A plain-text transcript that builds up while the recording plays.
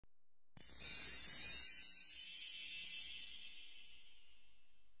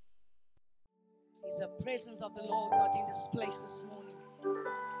Is the presence of the Lord not in this place this morning?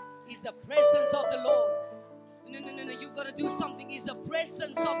 Is the presence of the Lord. No. You've got to do something. Is the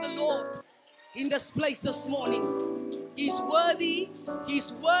presence of the Lord in this place this morning. He's worthy.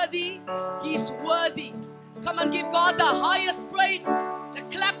 He's worthy. He's worthy. Come and give God the highest praise. The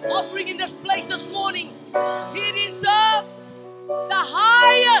clap offering in this place this morning. He deserves the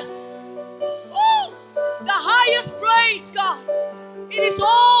highest. Oh, the highest praise, God. It is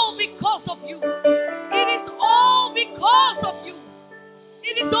all because of you. It is all because of you.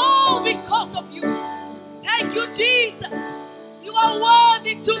 It is all because of you. Thank you, Jesus. You are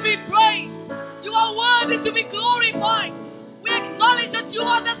worthy to be praised. You are worthy to be glorified. We acknowledge that you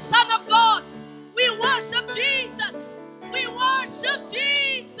are the Son of God. We worship Jesus. We worship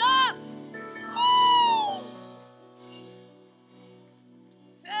Jesus. Oh.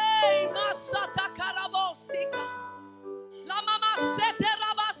 Hey, Masata Karabosika. La Mama Sete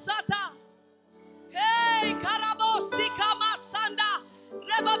Rabasata. Hey, Karabosika Masanda.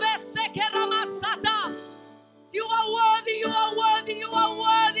 Rebabeseke Ramasata. You are worthy, you are worthy, you are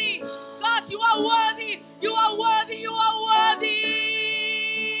worthy. God, you are worthy, you are worthy, you are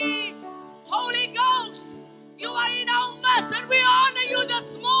worthy. Holy Ghost, you are in our midst and we honor you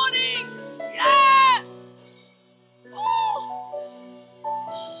this morning. Yes. Oh,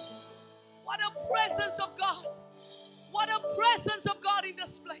 what a presence of God. What a presence of God in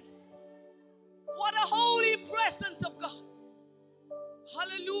this place. What a holy presence of God.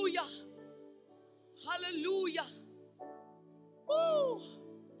 Hallelujah. Hallelujah. Woo.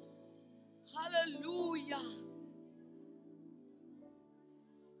 Hallelujah.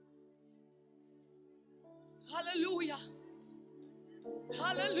 Hallelujah.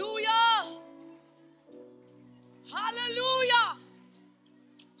 Hallelujah. Hallelujah.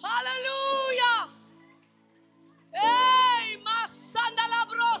 Hallelujah. Hey, masanda la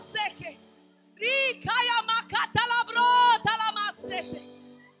broseke. Rikaya makata la brota la masete.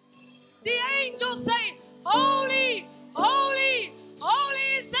 The angels say, holy, holy,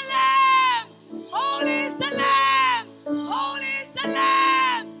 holy is the Lamb. Holy is the Lamb. Holy is the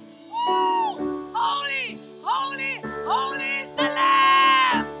Lamb. Woo! Holy, holy, holy is the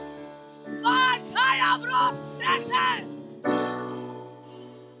Lamb. Makaya brosete.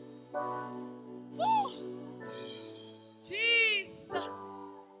 Woo! Jesus.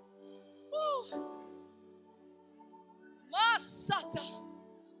 Woo! Masata.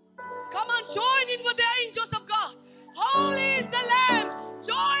 Come on, join in with the angels of God. Holy is the Lamb.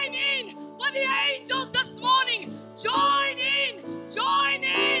 Join in with the angels this morning. Join in. Join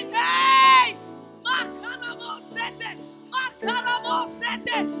in. Hey! Makarabosete.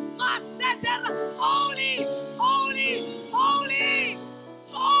 Makarabosete. Masete. Holy, holy, holy,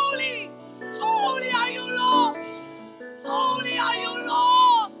 holy, holy are you, Lord. Holy are you,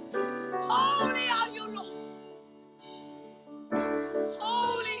 Lord. Holy are you, Lord.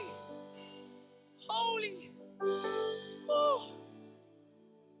 Holy, holy. Ooh.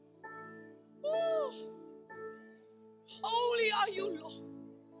 Ooh. Holy are you, Lord.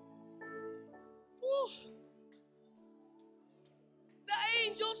 Ooh. The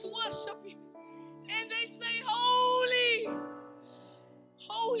angels worship him and they say, holy,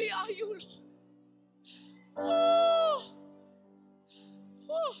 holy are you, Lord. Ooh.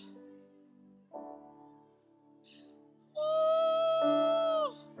 Ooh.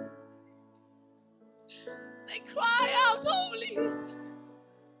 Ooh. They cry out, holy is the,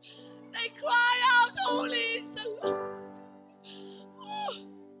 they cry out, holy is the Lord. Ooh.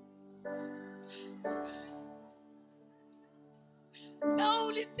 The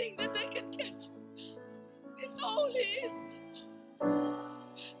only thing that they can get is holy is the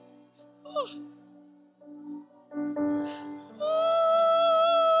Lord. Ooh.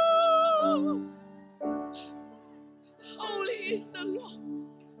 Ooh. Holy is the Lord.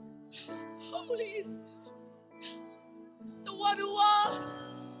 Holy is the one who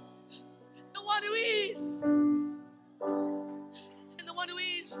was, the one who is, and the one who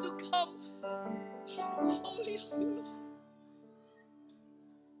is to come. Holy are you, Lord.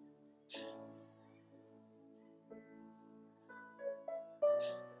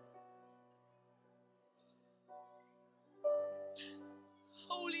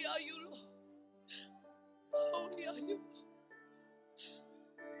 Holy are you, Lord. Holy are you.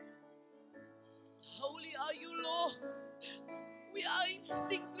 Holy are you, Lord. We are in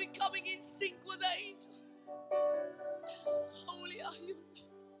sync. We're coming in sync with the angels. Holy are you.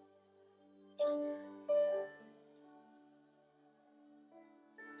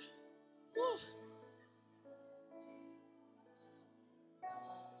 Woo.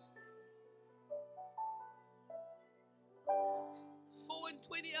 4 and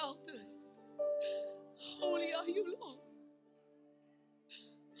 20 elders are you, Lord.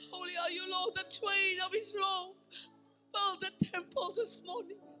 Holy are you, Lord. The train of his robe filled the temple this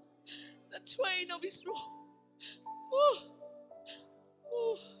morning. The train of his robe. Oh,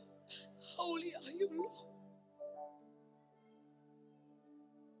 oh, holy are you, Lord.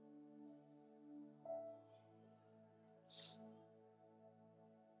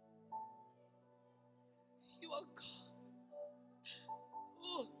 You are God.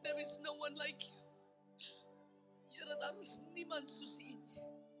 Oh, there is no one like you. There is niemand zoals U.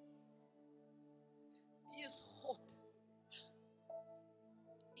 He is God.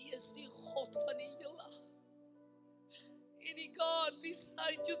 He is die God van die hele. Any God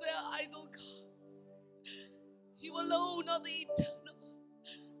beside you, they are idol gods. You alone are the eternal,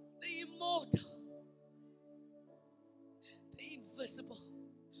 the immortal, the invisible,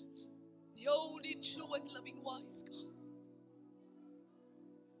 the only true and loving wise God.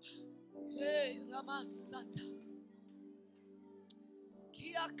 Hey, Ramasata.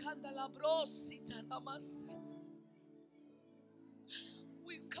 Kia Kandalabrosita Ramasata.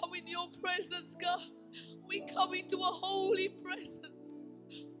 We come in your presence, God. We come into a holy presence.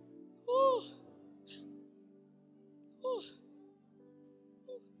 Oh, oh.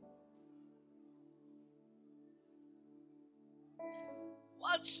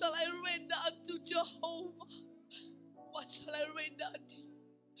 What shall I render unto Jehovah? What shall I render unto you?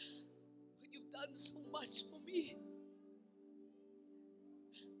 When you've done so much for me.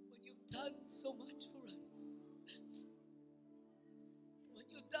 When you've done so much for us. When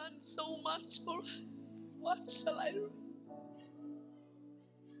you've done so much for us. What shall I render?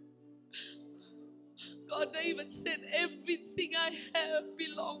 God, David said, everything I have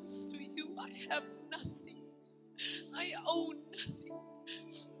belongs to you. I have nothing. I own nothing.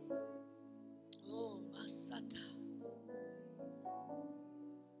 Oh, Masata.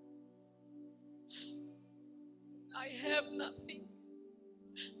 I have nothing.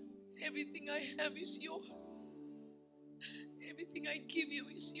 Everything I have is yours. Everything I give you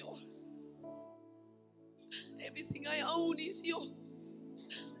is yours. Everything I own is yours.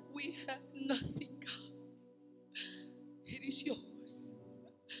 We have nothing, God. It is yours.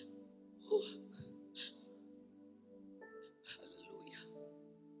 Oh, hallelujah.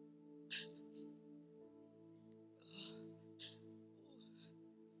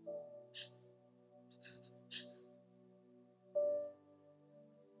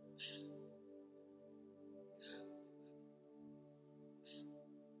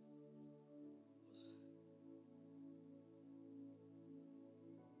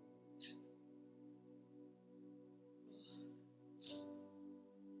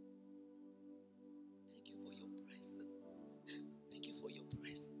 Thank you for your presence. Thank you for your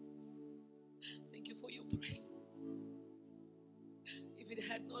presence. Thank you for your presence. If it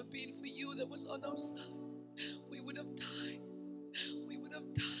had not been for you that was on our side, we would have died. We would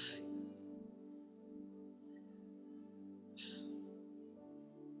have died.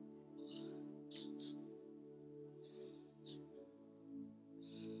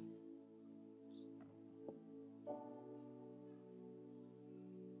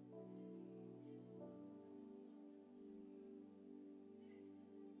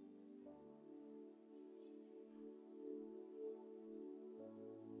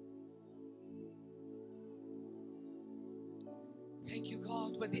 Thank you,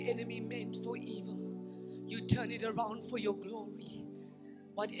 God. What the enemy meant for evil, you turn it around for your glory.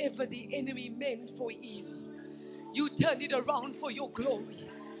 Whatever the enemy meant for evil, you turn it around for your glory.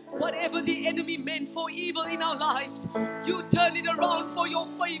 Whatever the enemy meant for evil in our lives, you turn it around for your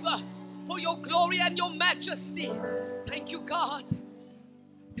favor, for your glory and your majesty. Thank you, God.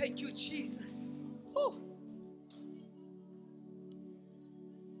 Thank you, Jesus. Oh,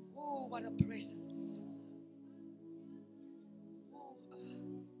 oh, what a presence. Oh,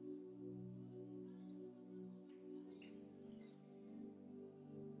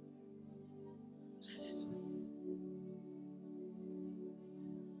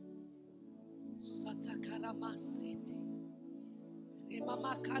 Satakaramasiti.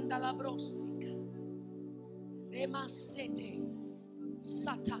 Remamakandalabrosika. Remasete.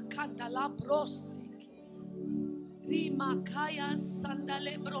 Satakandalabrosik. Rimakaya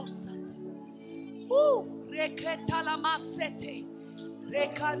sandalebrosata. Reketalamasete.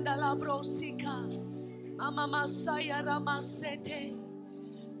 Rekandalabrosika. Mama Masaya Ramasete.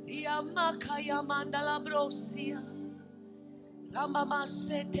 Riamakaya mandalabrosia.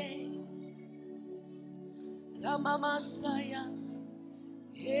 Ramamasete. Ramamasaya.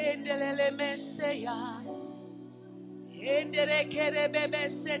 Endelele meseya. Endere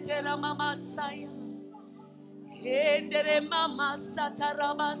kerebebe sete ramamasaya. Endere mama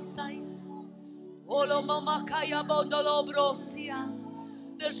satarabasaya.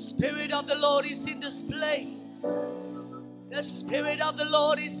 The Spirit of the Lord is in this place. The Spirit of the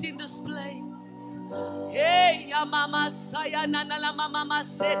Lord is in this place. Hey, ya mama saya nana la mama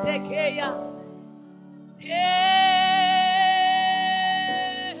sete keya. Hey,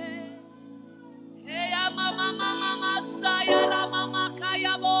 hey ya mama saya la mama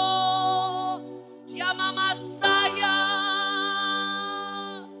kaya bo. Ya mama saya.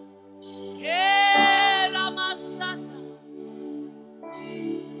 Hey la masata.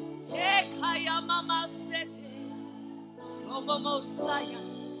 Hey kaya mama sete. Romo saya.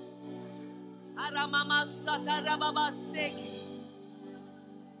 Aramama sata rababa seki.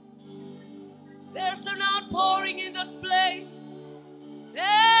 There's an outpouring in this place.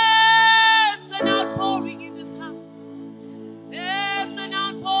 There's an outpouring in this house. There's an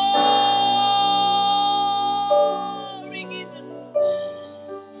outpouring in this house.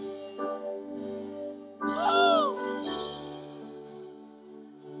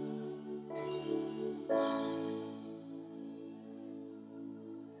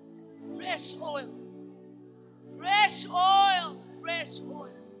 Fresh oil. Fresh oil. Fresh oil.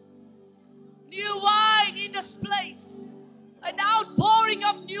 New wine in this place. An outpouring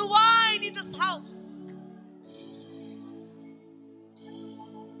of new wine in this house.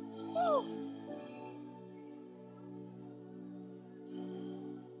 Woo.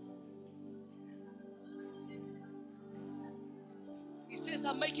 He says,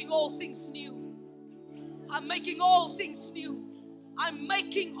 I'm making all things new. I'm making all things new. I'm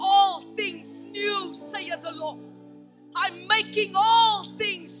making all things new, saith the Lord. I'm making all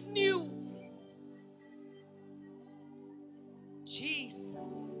things new.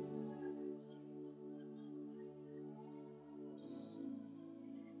 Jesus.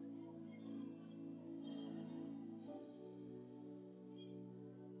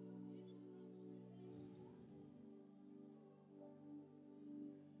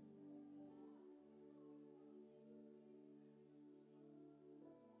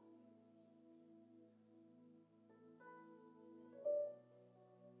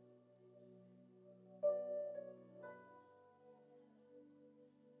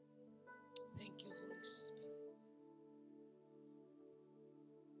 Thank you, Holy Spirit.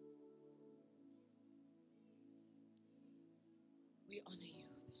 We honor you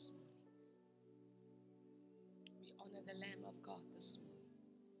this morning. We honor the Lamb of God this morning.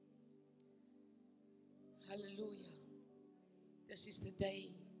 Hallelujah. This is the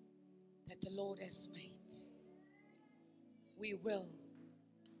day that the Lord has made.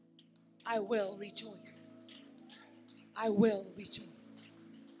 I will rejoice. I will rejoice.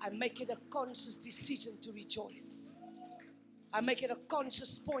 I make it a conscious decision to rejoice. I make it a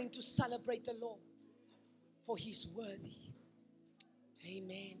conscious point to celebrate the Lord, for He's worthy.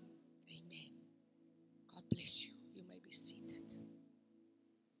 Amen. Amen. God bless you. You may be seated.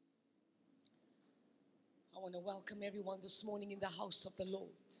 I want to welcome everyone this morning in the house of the Lord.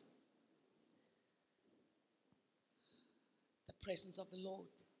 The presence of the Lord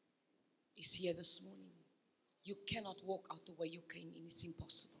is here this morning. You cannot walk out the way you came in. It's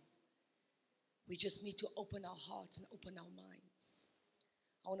impossible. We just need to open our hearts and open our minds.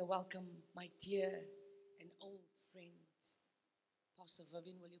 I want to welcome my dear and old friend, Pastor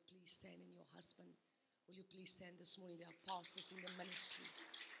Vivian. Will you please stand? And your husband, will you please stand this morning? They are pastors in the ministry.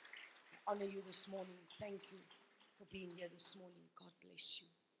 I honor you this morning. Thank you for being here this morning. God bless you.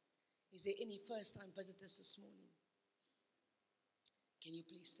 Is there any first-time visitors this morning? Can you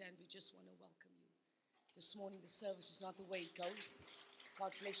please stand? We just want to welcome you. This morning, the service is not the way it goes.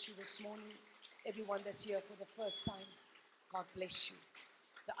 God bless you this morning. Everyone that's here for the first time, God bless you.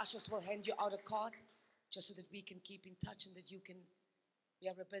 The ushers will hand you out a card just so that we can keep in touch and that you can. We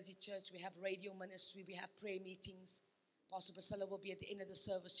have a busy church. We have radio ministry. We have prayer meetings. Pastor Priscilla will be at the end of the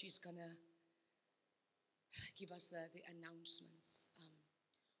service. She's going to give us the announcements.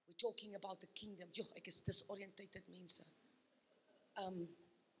 We're talking about the kingdom. I guess disorientated means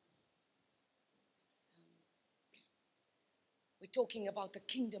we're talking about the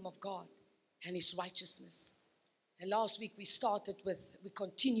kingdom of God and His righteousness. And last week we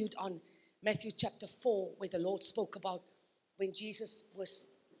continued on Matthew chapter 4, where the Lord spoke about when Jesus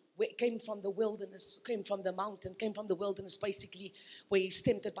came from the wilderness, came from the mountain, came from the wilderness basically, where He's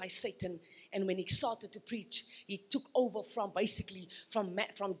tempted by Satan. And when He started to preach, He took over from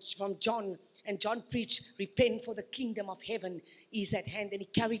John. And John preached, repent, for the kingdom of heaven is at hand. And he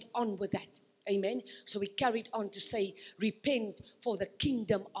carried on with that. Amen. So he carried on to say, repent, for the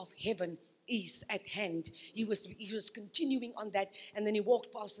kingdom of heaven is at hand. He was continuing on that. And then he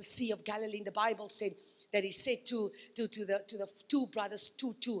walked past the Sea of Galilee. And the Bible said that he said to the two brothers,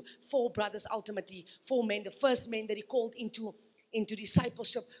 four brothers ultimately, four men. The first man that he called into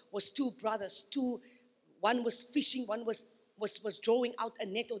discipleship was two brothers. One was fishing, one was drawing out a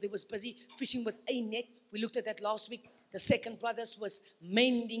net, or they was busy fishing with a net. We looked at that last week. The second brothers was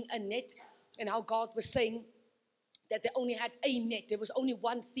mending a net, and how God was saying that they only had a net. There was only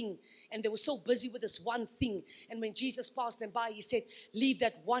one thing, and they were so busy with this one thing. And when Jesus passed them by, he said, leave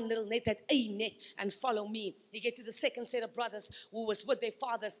that one little net, that a net, and follow me. He get to the second set of brothers who was with their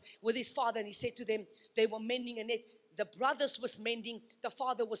fathers, with his father, and he said to them, they were mending a net. The brothers was mending, the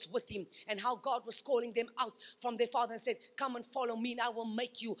father was with him, and how God was calling them out from their father and said, come and follow me, and I will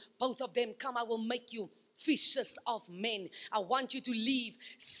make you, both of them, come, I will make you fishers of men. I want you to leave.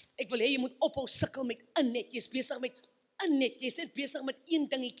 Ek wil hê jy moet ophou sukkel met 'n net. Jy's besig met 'n net. Jy's net besig met een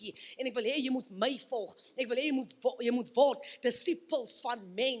dingetjie. En ek wil hê jy moet my volg. Ek wil hê jy moet word disciples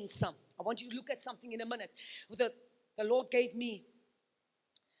van mense. I want you to look at something in a minute. The Lord gave me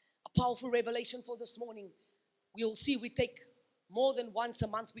a powerful revelation for this morning. You'll see we take more than once a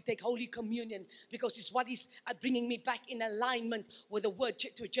month, we take Holy Communion, because it's what is bringing me back in alignment with the word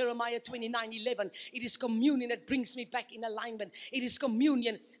to Jeremiah 29:11. It is communion that brings me back in alignment. It is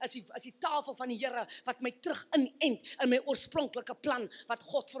communion as die tafel van die Here wat my terug inent in my oorspronklike plan wat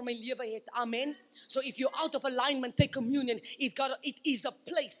God vir my lewe het. Amen. So if you're out of alignment, take communion. It is a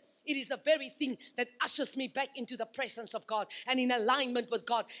place. It is the very thing that ushers me back into the presence of God and in alignment with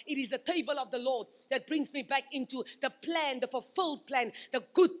God. It is the table of the Lord that brings me back into the plan, the fulfilled plan, the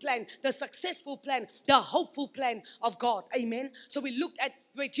good plan, the successful plan, the hopeful plan of God. Amen. So we looked at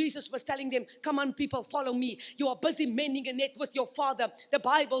where Jesus was telling them, come on people, follow me. You are busy mending a net with your father. The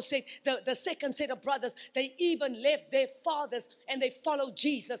Bible said the second set of brothers, they even left their fathers and they followed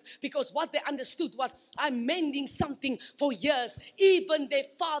Jesus, because what they understood was, I'm mending something for years. Even their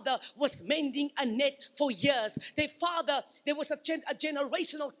father was mending a net for years. Their father, there was a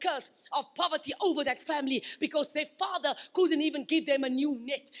generational curse of poverty over that family, because their father couldn't even give them a new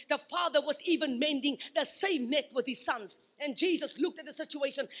net. The father was even mending the same net with his sons. And Jesus looked at the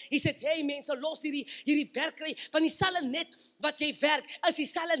situation. He said, hey mense, los hierdie werkery, van dieselfde net wat jy werk, is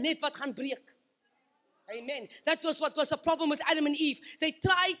dieselfde net wat gaan breek. Amen. That was what was the problem with Adam and Eve. They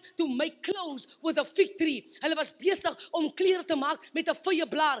tried to make clothes with a fig tree. Hulle was besig om klere te maak met 'n vye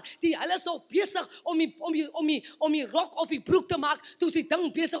blaar. Hulle is ook besig om die rok of die broek te maak, toe is die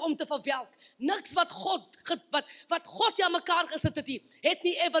ding besig om te verwelk. Niks wat God aan mekaar gesit het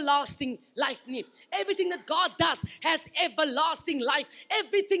nie everlasting life nie. Everything that God does has everlasting life.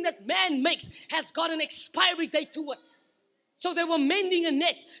 Everything that man makes has got an expiry date to it. So they were mending a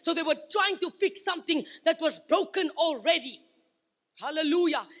net. So they were trying to fix something that was broken already.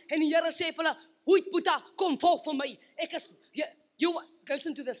 Hallelujah. En die Here sê vir hulle, "Hoe Boeta, kom volg vir my. Ek is you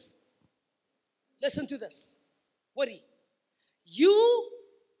listen to this. Listen to this. Worry. You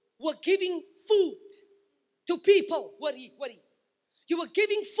were giving food to people. Worry. You were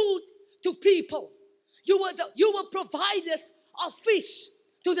giving food to people. You were providers of fish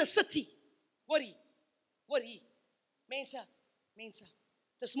to the city. Worry. Mense,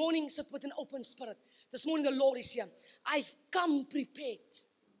 this morning sit with an open spirit. This morning the Lord is here. I've come prepared.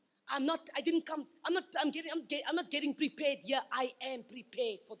 I'm not getting prepared here. I am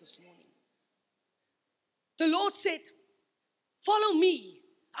prepared for this morning. The Lord said, follow me.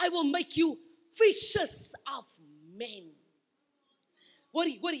 I will make you fishers of men.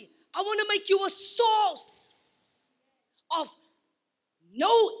 Worry. I want to make you a source of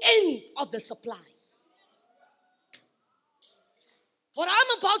no end of the supply. What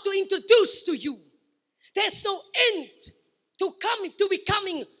I'm about to introduce to you, there's no end to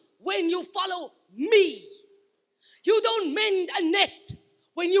becoming when you follow me. You don't mend a net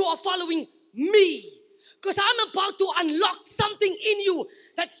when you are following me. Because I'm about to unlock something in you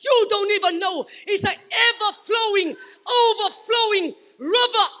that you don't even know. It's an ever-flowing, overflowing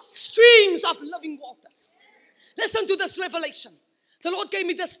river, streams of living waters. Listen to this revelation. The Lord gave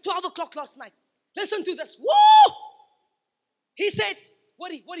me this 12 o'clock last night. Listen to this. Woo! He said,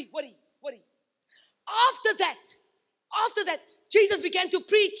 worry. After that, Jesus began to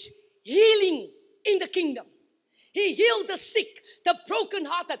preach healing in the kingdom. He healed the sick, the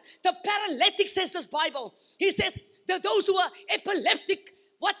brokenhearted, the paralytic, says this Bible. He says that those who are epileptic,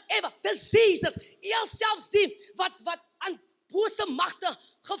 whatever, diseases, selfs die wat aan bose magte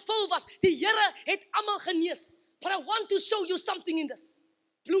gevul was, die Here het almal genees. But I want to show you something in this.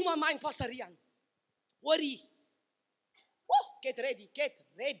 Blew my mind, Pastor Rian. Worry. Get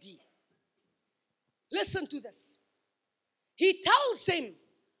ready. Listen to this. He tells them,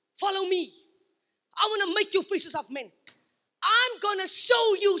 follow me. I want to make you fishers of men. I'm going to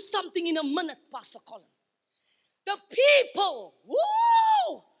show you something in a minute, Pastor Colin. The people,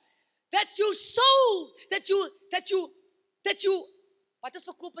 woo, that you sold, that you, wat is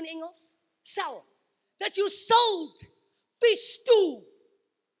verkoop in Engels? Sell. That you sold fish to.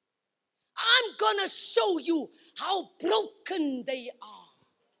 I'm gonna show you how broken they are.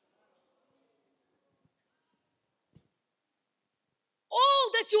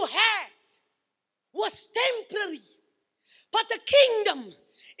 All that you had was temporary. But the kingdom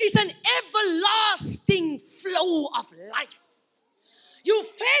is an everlasting flow of life. You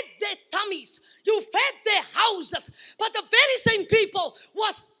fed their tummies, you fed their houses, but the very same people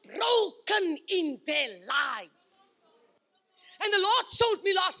was broken in their lives. And the Lord showed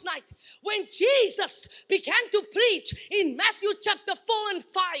me last night when Jesus began to preach in Matthew chapter 4 and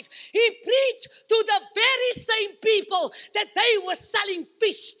 5. He preached to the very same people that they were selling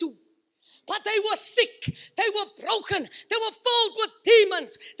fish to. But they were sick, they were broken, they were filled with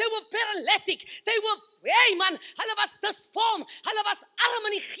demons, they were paralytic, they were, hey man, hulle was disform, hulle was arm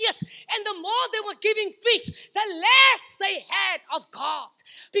in die gees. And the more they were giving fish, the less they had of God.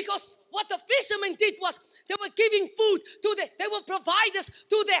 Because what the fishermen did was, they were giving food to they were providers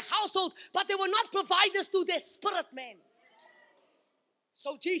to their household, but they were not providers to their spirit man.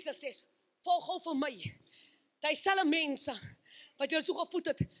 So Jesus says, volg gou vir my. Jy selfe mense, but you're so gevoed,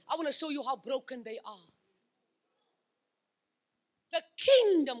 I want to show you how broken they are. The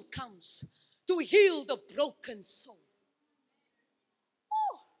kingdom comes to heal the broken soul.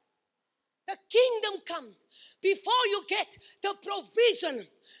 Oh, the kingdom comes before you get the provision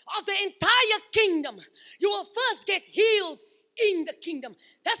of the entire kingdom. You will first get healed in the kingdom.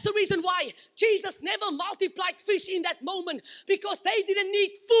 That's the reason why Jesus never multiplied fish in that moment, because they didn't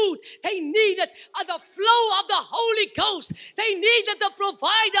need food. They needed the flow of the Holy Ghost. They needed the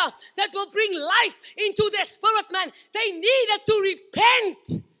provider that will bring life into their spirit man. They needed to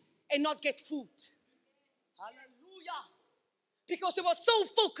repent and not get food. Hallelujah. Because they were so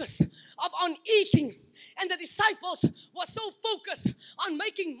focused on eating, and the disciples were so focused on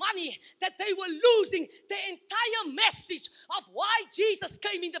making money that they were losing the entire message of why Jesus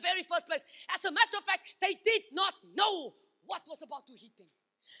came in the very first place. As a matter of fact, they did not know what was about to hit them.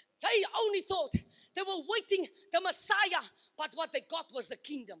 They only thought they were waiting the Messiah, but what they got was the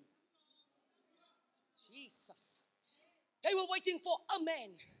kingdom. Jesus. They were waiting for a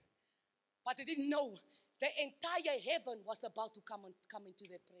man, but they didn't know the entire heaven was about to come into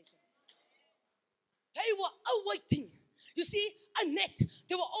their presence. They were awaiting. You see, Annette,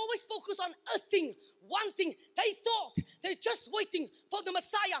 they were always focused on a thing, one thing. They thought they're just waiting for the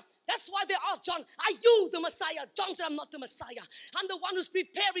Messiah. That's why they asked John, are you the Messiah? John said, I'm not the Messiah. I'm the one who's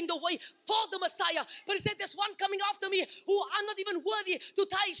preparing the way for the Messiah. But he said, there's one coming after me who I'm not even worthy to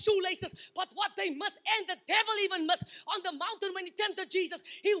tie his shoelaces. But what they missed, and the devil even missed on the mountain when he tempted Jesus,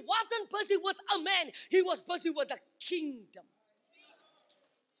 he wasn't busy with a man. He was busy with the kingdom.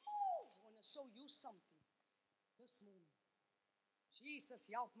 I want to show you something this morning. Jesus,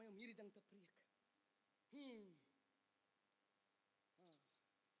 help my om hierdie ding te preek.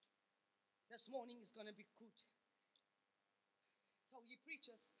 This morning is going to be good. So he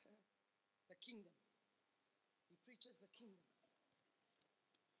preaches the kingdom. He preaches the kingdom.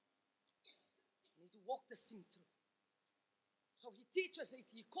 You need to walk this thing through. So he teaches it.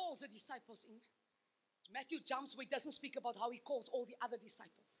 He calls the disciples in. Matthew jumps where he doesn't speak about how he calls all the other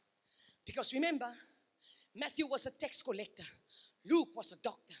disciples. Because remember, Matthew was a tax collector. Luke was a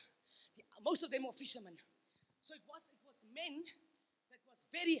doctor. Most of them were fishermen. So it was men that was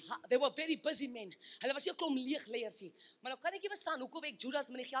they were very busy men. Hulle was nie 'n klomp leegleiers nie. Maar nou kan ek nie verstaan hoekom ek Judas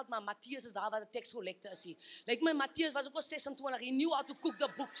met die geld, maar Matthias is daar waar die tax collector is. Lyk my Matthias was ook al 26. He knew how to cook the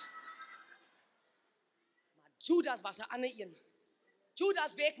books. Maar Judas was 'n ander een.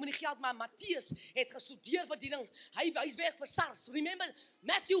 Judas werk met die geld, maar Matthias het gestudeer vir die ding. Hy werk vir SARS. Remember,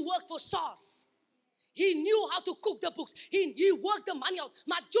 Matthew worked for SARS. He knew how to cook the books. He worked the money out.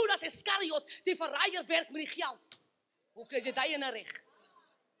 Maar Judas Iscariot, die verraaier, werk met die geld. Hoe kry jy daai in reg?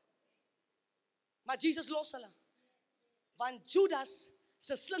 Maar Jesus los hulle. Want Judas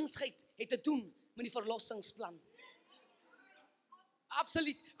se slingsheid het te doen met die verlossingsplan.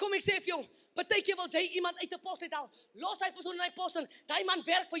 Absoluut. Kom ek sê vir jou, partykeer wil jy iemand uit 'n pos uithaal. Los hy persoon in hy pos en daai man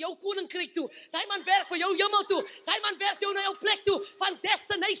werk vir jou koninkryk toe. Daai man werk vir jou hemel toe. Daai man werk jou na jou plek toe van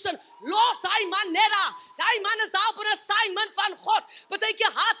destination. Los daai man net daar. Daai man is daar op 'n assignment van God.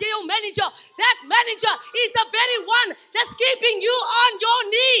 Partykeer haat jy jou manager. That manager is the very one that's keeping you on your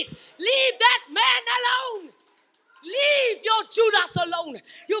knees. Leave that man alone. Leave your Judas alone.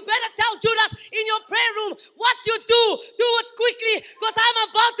 You better tell Judas in your prayer room what you do it quickly, because I'm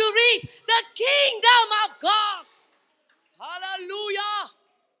about to reach the kingdom of God. Hallelujah.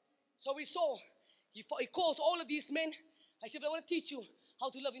 So we saw He calls all of these men. I said, but I want to teach you how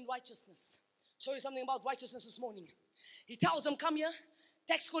to live in righteousness. Show you something about righteousness this morning. He tells them, come here,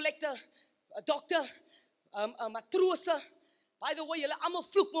 tax collector, a doctor, matrose. By the way, julle almal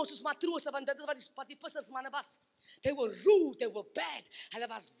vloek mos soos matrose, want dit is wat die vissersmanne was. They were rude, they were bad. Hulle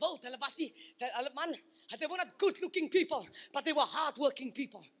was wild, hulle was nie, they were not good looking people, but they were hard working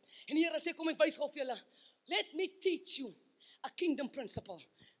people. En die Here sê, kom ek wys gou vir julle. Let me teach you a kingdom principle.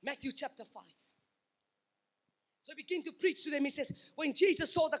 Matthew chapter 5. So he began to preach to them. He says, when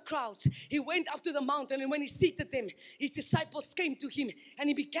Jesus saw the crowds, he went up to the mountain, and when he seated them, his disciples came to him, and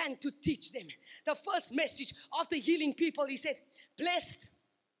he began to teach them. The first message after healing people, he said, blessed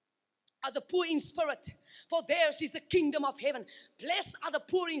are the poor in spirit, for theirs is the kingdom of heaven. Blessed are the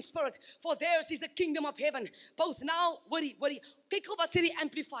poor in spirit, for theirs is the kingdom of heaven. Both now, worry. Kyk gou wat sê die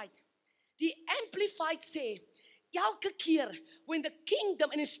Amplified. Die Amplified sê, elke keer when the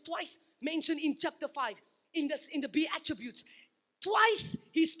kingdom, and it's twice mentioned in chapter 5, in the Beattributes, twice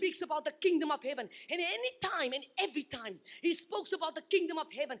he speaks about the kingdom of heaven. And any time and every time he spoke about the kingdom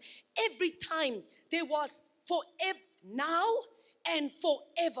of heaven, every time there was forever, now and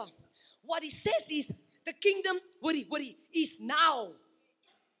forever. What he says is the kingdom, worry, is now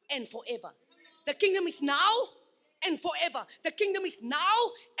and forever. The kingdom is now and forever. The kingdom is now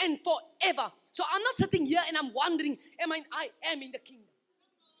and forever. So I'm not sitting here and I'm wondering, I am in the kingdom.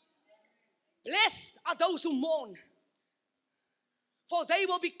 Blessed are those who mourn, for they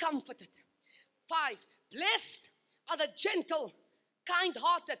will be comforted. 5, blessed are the gentle,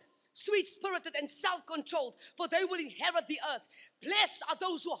 kind-hearted, sweet-spirited, and self-controlled, for they will inherit the earth. Blessed are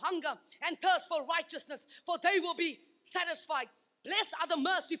those who hunger and thirst for righteousness, for they will be satisfied. Blessed are the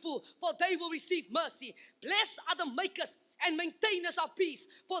merciful, for they will receive mercy. Blessed are the makers and maintainers of peace,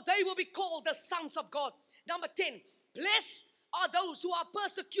 for they will be called the sons of God. Number 10, blessed are those who are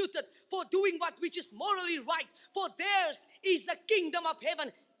persecuted for doing that which is morally right, for theirs is the kingdom of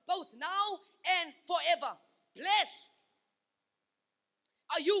heaven, both now and forever. Blessed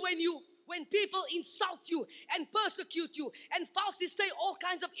are you when people insult you and persecute you and falsely say all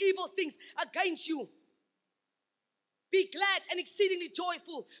kinds of evil things against you. Be glad and exceedingly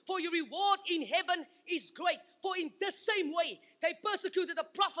joyful, for your reward in heaven is great. For in this same way they persecuted the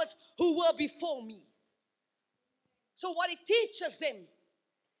prophets who were before me. So what he teaches them,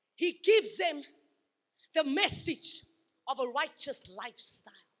 he gives them the message of a righteous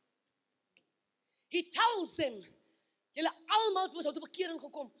lifestyle. He tells them, julle almal het mos uit die bekering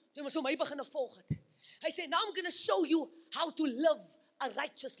gekom, toe mos so my begin volg het. Hy sê, now I'm going to show you how to live a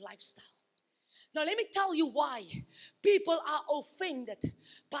righteous lifestyle. Now let me tell you why people are offended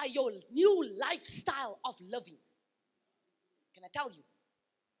by your new lifestyle of living. Can I tell you?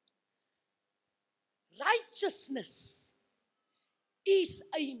 Righteousness is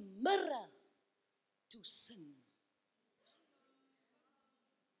a mirror to sin.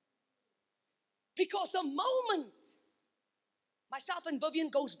 Because the moment, myself and Vivian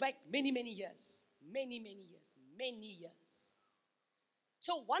goes back many years.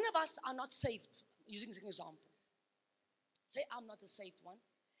 So one of us are not saved, using an example. Say I'm not the saved one,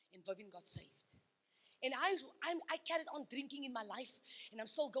 and Vivian got saved. And I carried on drinking in my life, and I'm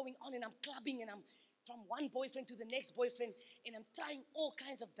still going on, and I'm clubbing, and I'm from one boyfriend to the next boyfriend, and I'm trying all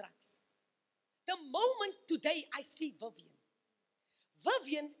kinds of drugs. The moment today I see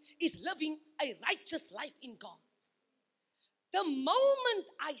Vivian is living a righteous life in God. The moment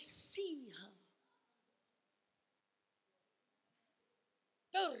I see her,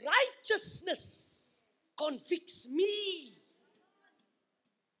 the righteousness convicts me.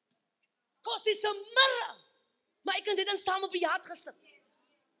 Because it's a mirror. Maar ek kan dit dan saam op die hart gesit.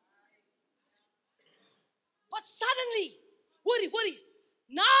 But suddenly, worry,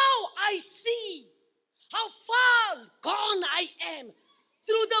 now I see how far gone I am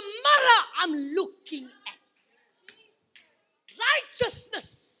through the mirror I'm looking at.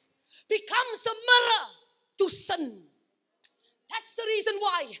 Righteousness becomes a mirror to sin. That's the reason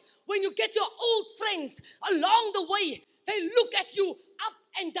why when you get your old friends along the way, they look at you up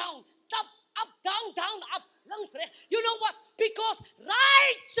and down, up, down, up, langs reg. You know what? Because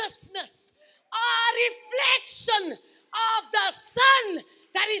righteousness a reflection of the sun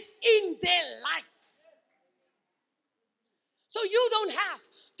that is in their life. So you don't have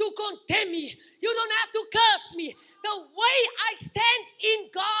to condemn me. You don't have to curse me. The way I stand in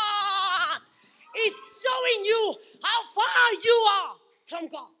God is showing you how far you are from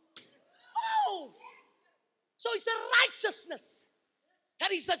God. Oh! So it's the righteousness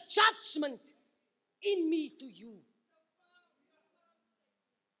that is the judgment in me to you.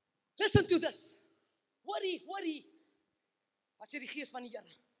 Listen to this. Worry. Wat sê die gees van die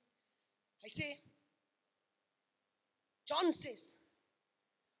Here? Hy sê, John says,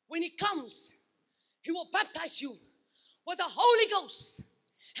 when he comes, he will baptize you with the Holy Ghost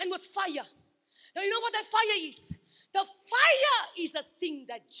and with fire. Now, you know what that fire is? The fire is a thing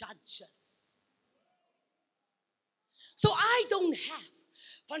that judges. So I don't have.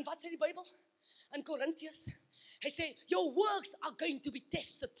 Van wat sê die Bijbel? In Corinthians, hy sê, your works are going to be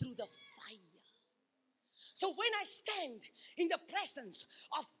tested through the fire. So when I stand in the presence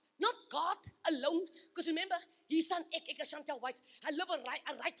of not God alone, because remember, His son, ek is Chanthal White. I live a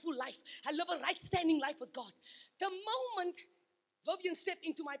rightful life. I live a right standing life with God. The moment Vivian stepped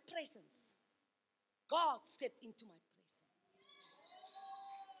into my presence, God stepped into my presence.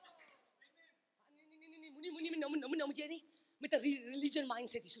 Met 'n religion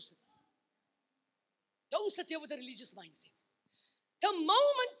mindset hier so sit. Don't sit here with a religious mindset. The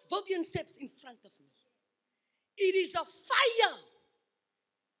moment Vivian steps in front of me, it is a fire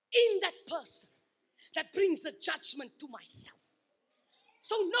in that person that brings the judgment to myself.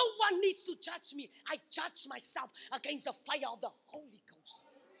 So no one needs to judge me. I judge myself against the fire of the Holy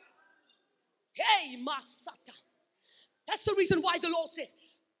Ghost. Hey, Masata. That's the reason why the Lord says,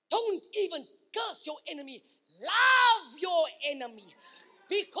 don't even curse your enemy. Love your enemy.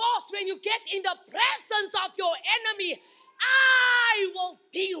 Because when you get in the presence of your enemy, I will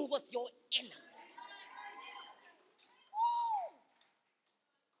deal with your enemy.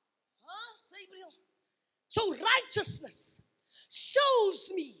 So righteousness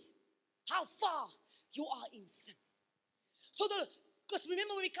shows me how far you are in sin. So because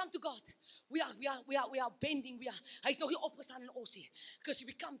remember when we come to God, we are bending, Hy's nog nie opgestaan in ons nie. Because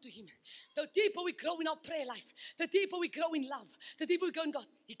we come to Him. The deeper we grow in our prayer life, the deeper we grow in love, the deeper we grow in God,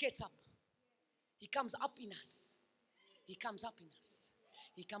 He gets up. He comes up in us. He comes up in us.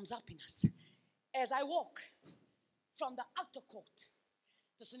 He comes up in us. As I walk from the outer court,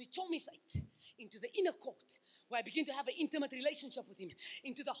 tussen die chommies uit, into the inner court, where I begin to have an intimate relationship with Him,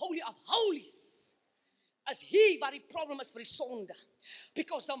 into the Holy of Holies, as He wat die problem is vir die sonde.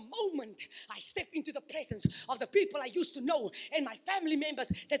 Because the moment I step into the presence of the people I used to know and my family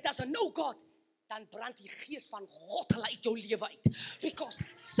members that doesn't know God, dan brand die gees van God hulle uit jou lewe uit. Because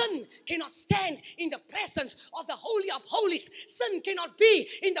sin cannot stand in the presence of the Holy of Holies. Sin cannot be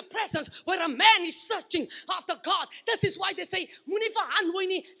in the presence where a man is searching after God. This is why they say, moenie vir hand hooi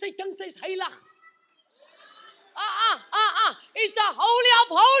nie, sy dink sy is heilig. It's the Holy of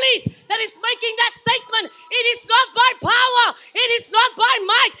Holies that is making that statement. It is not by power. It is not by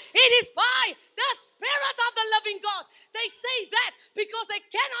might. It is by the Spirit of the living God. They say that because they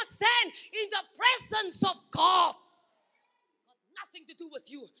cannot stand in the presence of God. Got nothing to do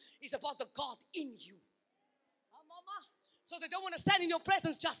with you. It's about the God in you. So they don't want to stand in your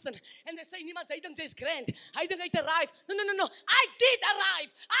presence, Justin. And they say, niemand, hy dink jy's grand. Hy dink hy het arrived. No. I did arrive.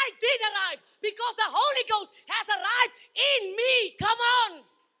 I did arrive. Because the Holy Ghost has arrived in me. Come on.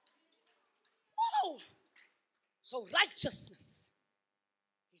 Whoa. So righteousness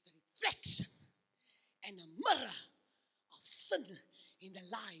is a reflection and a mirror of sin in the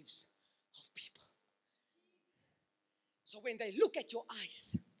lives of people. So when they look at your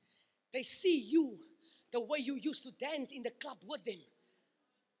eyes, they see you the way you used to dance in the club with them.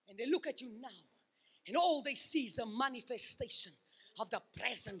 And they look at you now. And all they see is the manifestation of the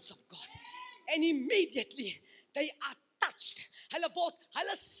presence of God. And immediately they are touched.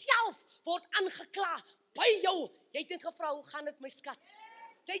 Hulle self word aangekla by jou. Jy het net gevra, hoe gaan dit my skat?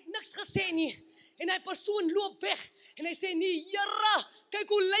 Jy het niks gesê nie. En hy persoon loop weg. En hy sê nie, Here, kyk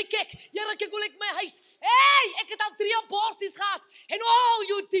hoe lyk ek. Here, kyk hoe lyk my huis. Hey, ek het al 3 aborties gehad. And all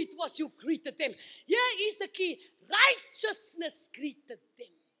you did was you greeted them. Here is the key. Righteousness greeted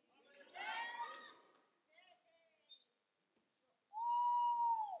them.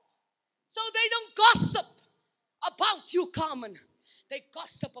 So they don't gossip about you, Carmen. They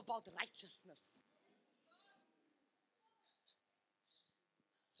gossip about righteousness.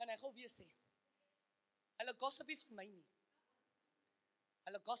 Gaan ek gou weer sê. Hulle gossip nie van my nie.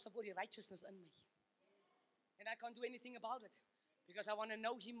 Hulle gossip oor die righteousness in my. And I can't do anything about it. Because I want to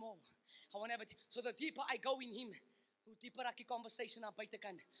know Him more. I want to have it. So the deeper I go in Him, hoe dieper ek die conversation na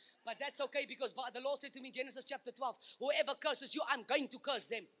buitekant. But that's okay because the Lord said to me in Genesis chapter 12, whoever curses you, I'm going to curse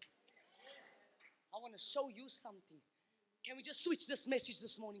them. I want to show you something. Can we just switch this message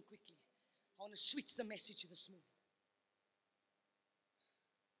this morning quickly? I want to switch the message this morning.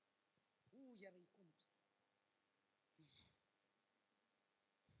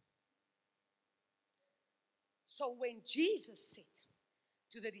 So when Jesus said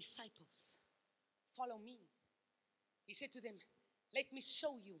to the disciples, follow me, He said to them, let me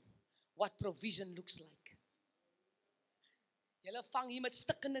show you what provision looks like. Julle vang hier met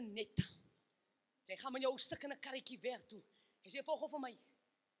stikkende nette. Jy gaan met jou stuk in 'n karretjie werk toe. Hy sê, volg vir my.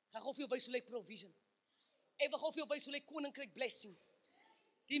 Gaan gou vir jou wys hoe lyk provision. Ek wil gou vir jou wys hoe lyk koninkryk blessing.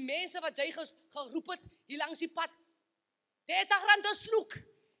 Die mense wat jy geroep het hier langs die pad, R30 'n sloek.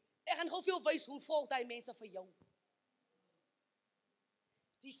 Ek gaan gou vir jou wys hoe volg daai mense vir jou.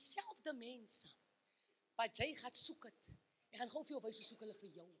 Dieselfde mense wat jy gaan soek het. Ek gaan gou vir jou wys hoe soek hulle vir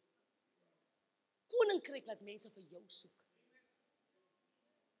jou. Koninkryk laat mense vir jou soek.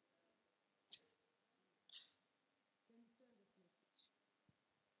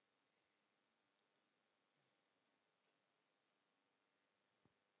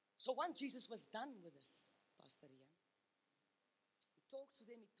 So once Jesus was done with us, Pastor Ian, he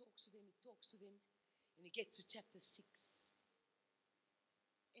talks to them, and he gets to chapter 6.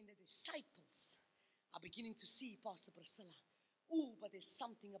 And the disciples are beginning to see Pastor Priscilla. Oh, but there's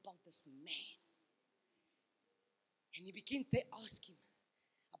something about this man. And he begins to ask him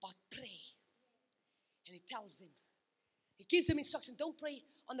about prayer. And he tells them, he gives them instruction, don't pray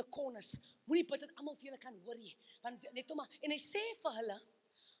on the corners. Moenie bid dat almal vir julle kan hoor nie. Want net maar, en hy sê vir hulle,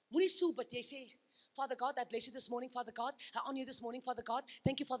 moenie so bid, jy sê, Father God, I bless you this morning, Father God. I honor you this morning, Father God.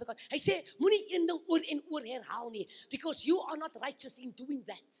 Thank you, Father God. Hy sê, moenie een ding oor en oor herhaal nie, because you are not righteous in doing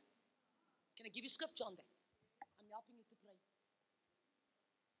that. Can I give you scripture on that? I'm helping you to pray.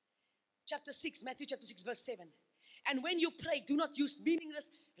 Chapter 6, Matthew chapter 6, verse 7. And when you pray, do not use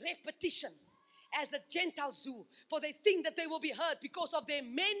meaningless repetition as the Gentiles do, for they think that they will be heard because of their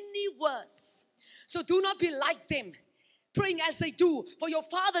many words. So do not be like them, praying as they do, for your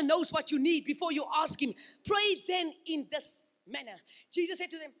Father knows what you need before you ask Him. Pray then in this manner. Jesus said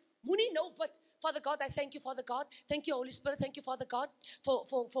to them, moenie nou, but Father God, I thank you, Father God. Thank you, Holy Spirit. Thank you, Father God,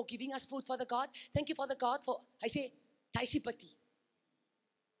 for giving us food, Father God. Thank you, Father God, for, I say, taisi pati.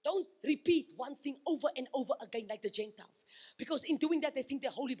 Don't repeat one thing over and over again like the Gentiles. Because in doing that, they think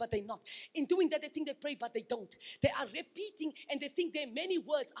they're holy, but they're not. In doing that, they think they pray, but they don't. They are repeating, and they think their many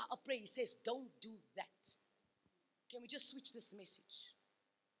words are a prayer. He says, don't do that. Can we just switch this message?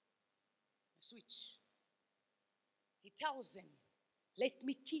 Switch. He tells them, let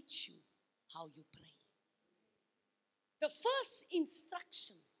me teach you how you pray. The first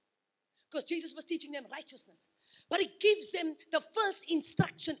instruction, because Jesus was teaching them righteousness, but He gives them the first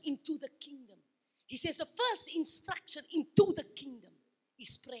instruction into the kingdom. He says the first instruction into the kingdom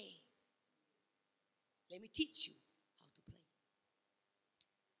is pray. Let me teach you how to pray.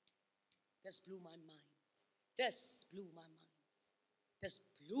 This blew my mind. This blew my mind. This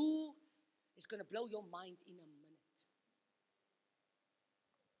is going to blow your mind in a minute.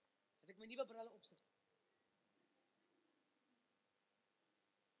 Het ek my nuwe brille opsit.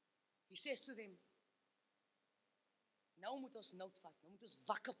 He says to them, nou moet ons nood vat, nou moet ons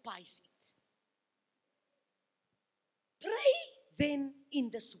wakker pies eet. Pray then in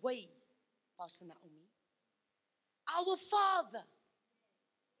this way, Pastor Naomi. Our Father,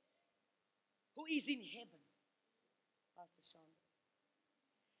 who is in heaven, Pastor Chanthal,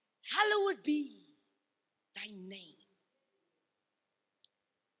 hallowed be thy name.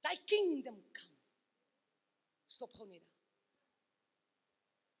 Thy kingdom come. Stop gou net daar.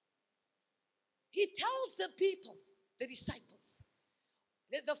 He tells the people, the disciples,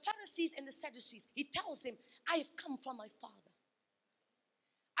 the Pharisees and the Sadducees, He tells them, I have come from my Father.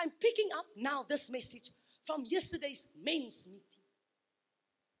 I'm picking up now this message from yesterday's men's meeting.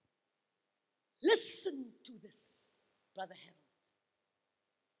 Listen to this, Brother Harold.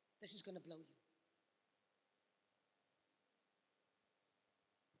 This is going to blow you.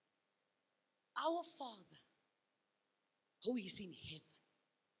 Our Father, who is in heaven.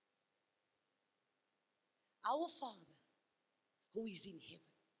 Our Father, who is in heaven.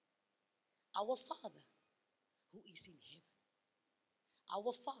 Our Father, who is in heaven.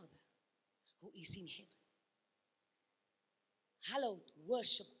 Our Father, who is in heaven. Hallowed,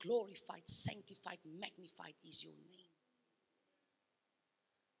 worshipped, glorified, sanctified, magnified is your name.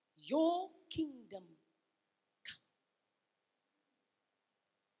 Your kingdom come.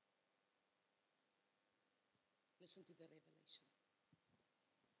 Listen to the revelation.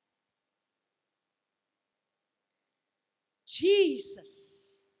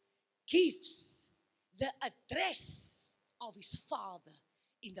 Jesus gives the address of His Father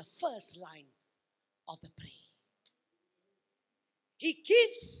in the first line of the prayer. He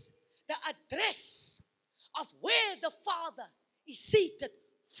gives the address of where the Father is seated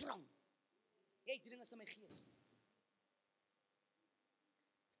from.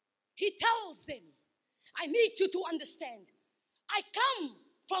 He tells them, I need you to understand, I come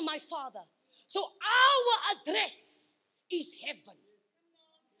from my Father. So our address is heaven.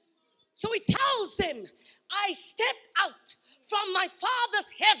 So He tells them, I stepped out from my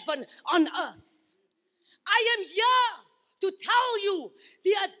Father's heaven on earth. I am here to tell you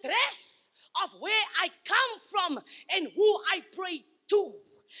the address of where I come from and who I pray to.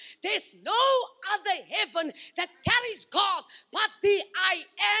 There's no other heaven that carries God but the I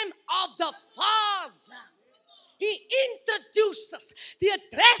am of the Father. He introduces the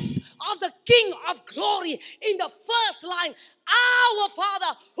address of the King of Glory in the first line. Our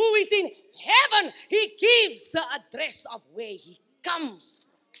Father who is in heaven. He gives the address of where he comes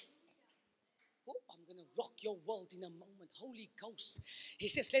from. Oh, I'm going to rock your world in a moment. Holy Ghost. He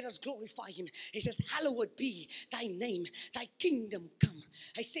says, let us glorify him. He says, hallowed be thy name. Thy kingdom come.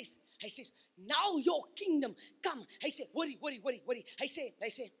 He says, now your kingdom come. He said, worry. I say,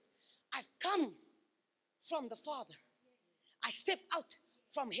 I've come from the Father. I step out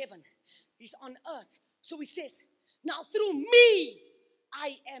from heaven. He's on earth. So he says, now through me,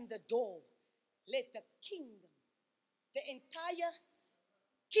 I am the door. Let the kingdom, the entire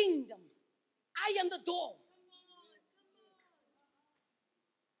kingdom, I am the door.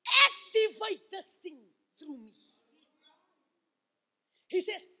 Activate this thing through me. He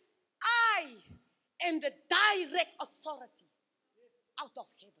says, I am the direct authority out of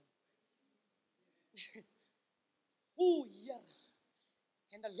heaven. Oh, yeah.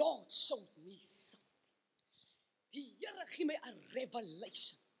 And the Lord showed me something. Die Here gee my 'n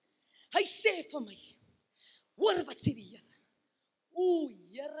revelation. Hy sê vir my, hoor wat sê die Here. O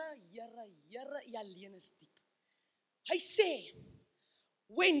Here, jy alleen is diep. Hy sê,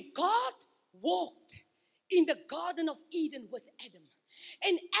 when God walked in the Garden of Eden with Adam,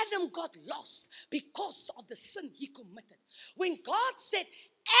 and Adam got lost because of the sin he committed. When God said,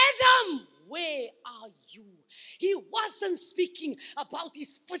 Adam, where are you? He wasn't speaking about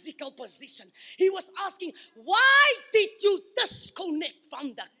his physical position. He was asking, why did you disconnect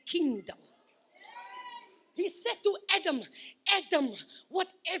from the kingdom? He said to Adam, Adam,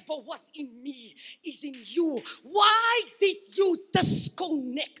 whatever was in me is in you. Why did you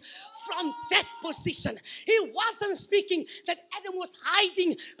disconnect from that position? He wasn't speaking that Adam was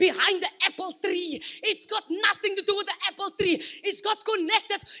hiding behind the apple tree. It's got nothing to do with the apple tree. It's got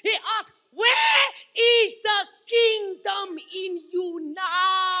connected. He asked, where is the kingdom in you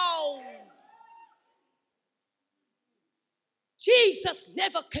now? Jesus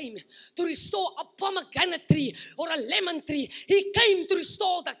never came to restore a pomegranate tree or a lemon tree. He came to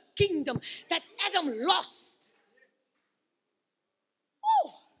restore the kingdom that Adam lost.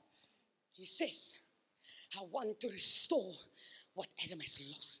 Oh, he says, I want to restore what Adam has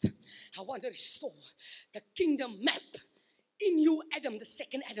lost. I want to restore the kingdom map in you, Adam, the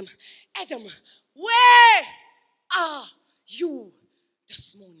second Adam. Adam, where are you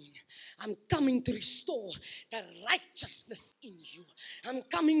this morning? I'm coming to restore the righteousness in you. I'm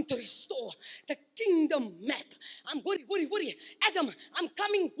coming to restore the kingdom map. I'm worry. Adam, I'm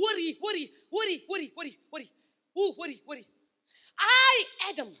coming, worry. Ooh, worry. I,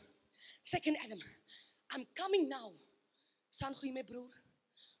 Adam, second Adam, I'm coming now. Staan goeie my broer.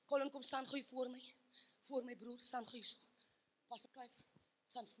 Colin, kom staan goeie voor my broer. Staan goeie so. Pastor Clive,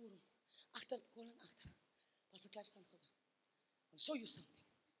 staan voor hom. Achter, Colin, achter. Pastor Clive, staan goeie. I'll show you something.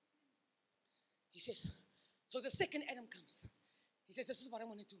 He says, so the second Adam comes. He says, this is what I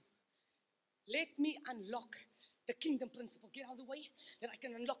want to do. Let me unlock the kingdom principle. Get out of the way, that I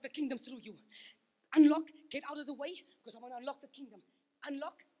can unlock the kingdom through you. Unlock, get out of the way, because I want to unlock the kingdom.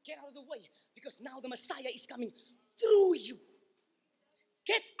 Unlock, get out of the way, because now the Messiah is coming through you.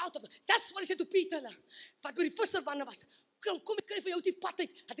 Get out of the, that's what he said to Peter. Wat by die visserbanne was. Kom ek kry vir jou die pad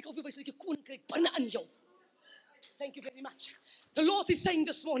uit, dat ek al vir my stukkie koninkryk binne in jou. Thank you very much. The Lord is saying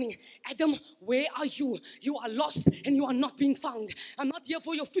this morning, Adam, where are you? You are lost and you are not being found. I'm not here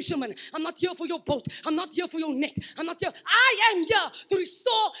for your fishermen. I'm not here for your boat. I'm not here for your net. I'm not here. I am here to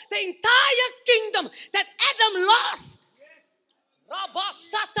restore the entire kingdom that Adam lost.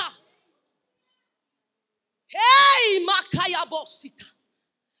 Rabasata. Hey, Makaya Bosita.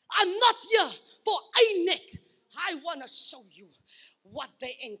 I'm not here for a net. I want to show you what the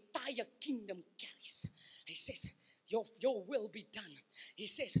entire kingdom carries. He says, your will be done. He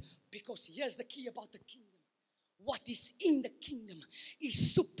says, because here's the key about the kingdom. What is in the kingdom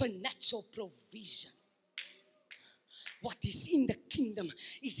is supernatural provision. What is in the kingdom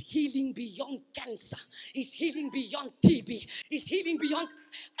is healing beyond cancer, is healing beyond TB, is healing beyond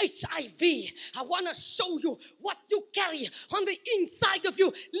HIV. I want to show you what you carry on the inside of you.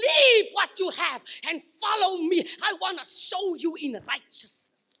 Leave what you have and follow me. I want to show you in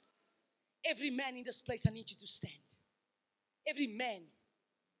righteousness. Every man in this place, I need you to stand. Every man.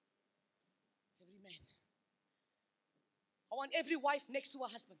 I want every wife next to her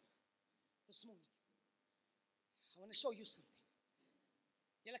husband this morning. I want to show you something.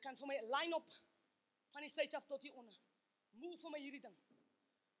 Julle kan vir my line op Van die stage af tot hier onder. Move vir my hierdie ding.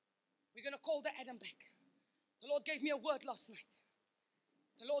 We're going to call the Adam back. The Lord gave me a word last night.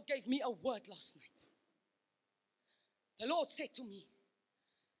 The Lord gave me a word last night. The Lord said to me,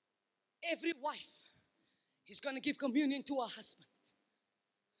 every wife is going to give communion to her husband.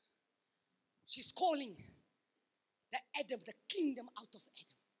 She's calling the Adam, the kingdom out of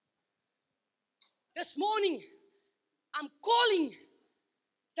Adam. This morning, I'm calling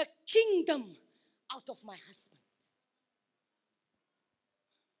the kingdom out of my husband.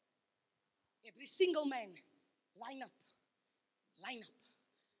 Every single man, line up. Line up.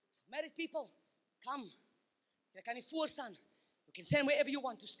 So married people, come. You can voor staan. You can stand wherever you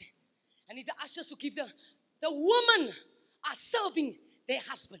want to stand. I need the ushers to give the women are serving their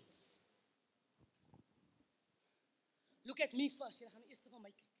husbands. Look at me first. Julle gaan eers van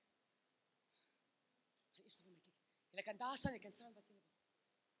my kyk. Gaan eers van my kyk. Julle kan daar staan, julle kan staan wat julle wil.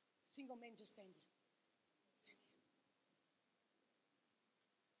 Single men just stand here. Stand here.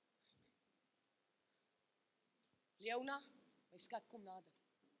 Leona, my skat, kom nader.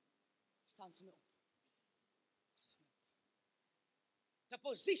 Staan vir my op. The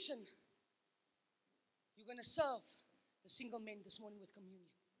position you're going to serve the single men this morning with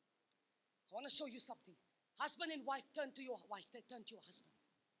communion. I want to show you something. Husband and wife, turn to your wife, turn to your husband.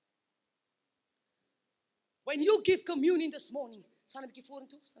 When you give communion this morning, staan 'n bietjie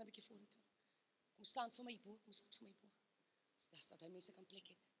vorentoe, staan 'n bietjie vorentoe. Kom staan vir my broer, kom staan vir my broer. Dis dat hy mense kan plek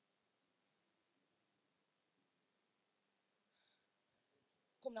het.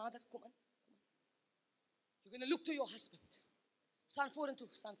 Kom nader, kom in. You're going to look to your husband. Staan vorentoe,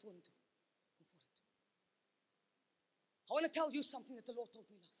 staan vorentoe. Kom vorentoe. I want to tell you something that the Lord told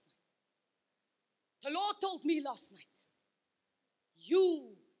me last night. The Lord told me last night,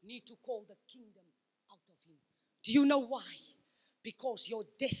 you need to call the kingdom out of him. Do you know why? Because your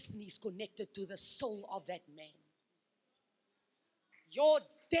destiny is connected to the soul of that man. Your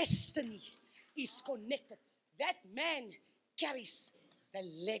destiny is connected. That man carries the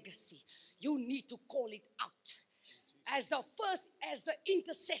legacy. You need to call it out. As the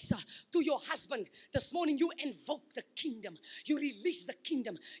intercessor to your husband, this morning you invoke the kingdom. You release the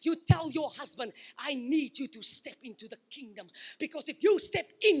kingdom. You tell your husband, I need you to step into the kingdom. Because if you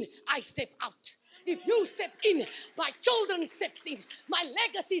step in, I step out. If you step in, my children steps in. My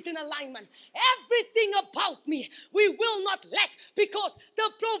legacy is in alignment. Everything about me, we will not lack because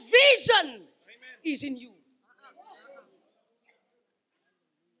the provision is in you.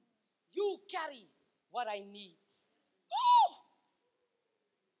 You carry what I need. Oh!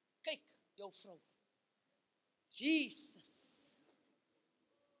 Kyk jou vrou. Jesus.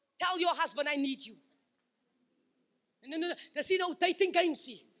 Tell your husband I need you. No. Dis nie nou dating games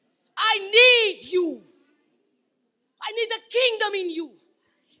nie. I need you. I need the kingdom in you.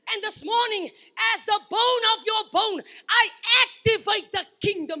 And this morning, as the bone of your bone, I activate the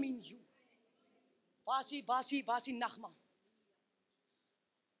kingdom in you. Basi nagmaal.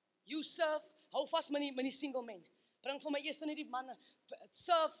 You serve, hou vas many single men. Bring vir my eers net die manne.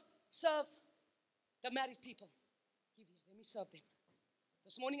 Serve the married people. Give here, let me serve them.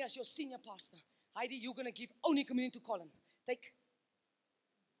 This morning as your senior pastor, Heidi, you're going to give only communion to Colin. Take.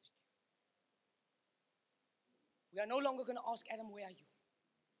 We are no longer going to ask Adam, where are you?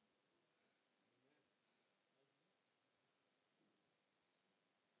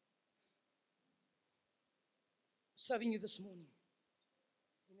 Serving you this morning.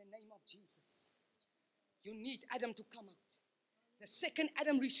 In the name of Jesus. You need Adam to come out. The second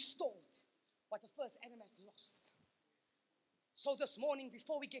Adam restored what the first Adam has lost. So this morning,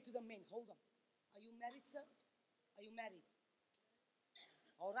 before we get to the men, hold on. Are you married, sir? Are you married?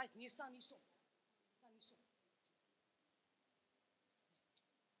 All right, nie staan hier so. Staan hier so.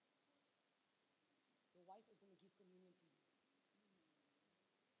 Your wife is going to give communion to you.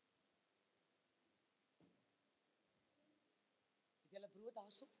 Het julle brood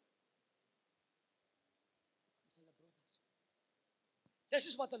daar so? This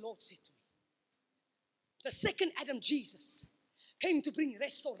is what the Lord said to me. The second Adam, Jesus, came to bring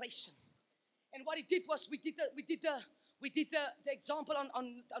restoration. And what he did was we did the example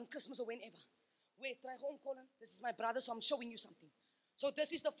on Christmas or whenever. Wait, try home, Colin. This is my brother, so I'm showing you something. So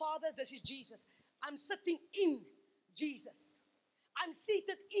this is the Father, this is Jesus. I'm sitting in Jesus. I'm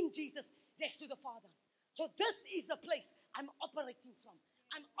seated in Jesus next to the Father. So this is the place I'm operating from.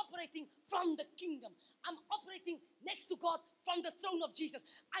 I'm operating from the kingdom. I'm operating next to God from the throne of Jesus.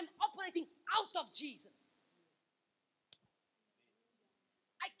 I'm operating out of Jesus.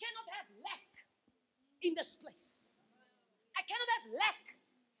 I cannot have lack in this place. I cannot have lack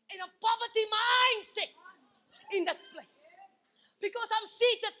in a poverty mindset in this place. Because I'm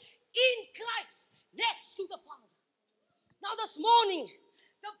seated in Christ this morning,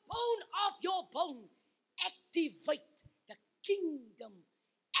 the bone of your bone, activate the kingdom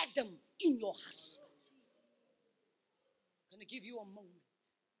Adam in your husband. I'm going to give you a moment.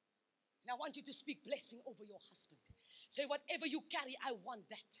 And I want you to speak blessing over your husband. Say, whatever you carry, I want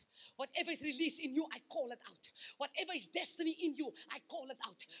that. Whatever is released in you, I call it out. Whatever is destiny in you, I call it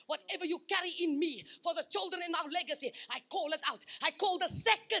out. Whatever you carry in me for the children in our legacy, I call it out. I call the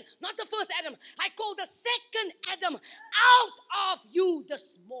second, not the first Adam, I call the second Adam out of you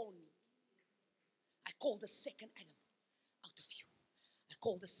this morning. I call the second Adam out of you. I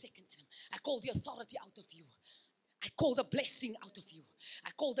call the second Adam. I call the authority out of you. I call the blessing out of you.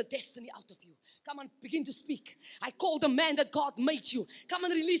 I call the destiny out of you. Come on, begin to speak. I call the man that God made you. Come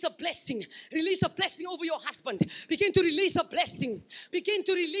and release a blessing. Release a blessing over your husband. Begin to release a blessing. Begin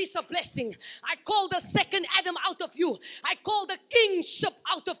to release a blessing. I call the second Adam out of you. I call the kingship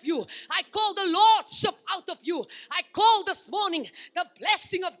out of you. I call the lordship out of you. I call this morning the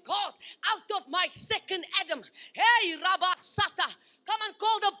blessing of God out of my second Adam. Hey, Rabba Sata. Come and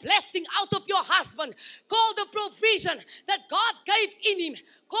call the blessing out of your husband. Call the provision that God gave in him.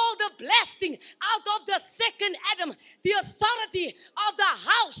 Call the blessing out of the second Adam. The authority of the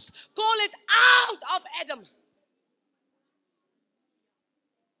house. Call it out of Adam.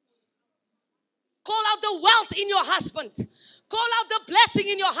 Call out the wealth in your husband. Call out the blessing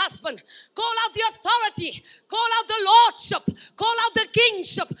in your husband. Call out the authority. Call out the lordship. Call out the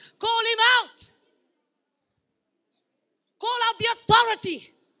kingship. Call him out. Call out the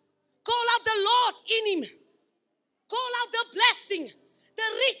authority. Call out the Lord in him. Call out the blessing, the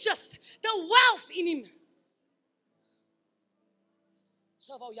riches, the wealth in him.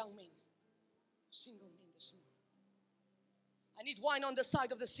 Serve our young men, single men this morning. I need wine on the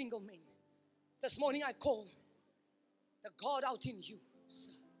side of the single men. This morning I call the God out in you,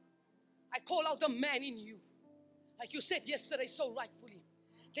 sir. I call out the man in you. Like you said yesterday so rightfully.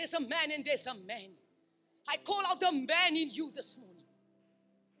 There's a man and there's a man. I call out the man in you this morning.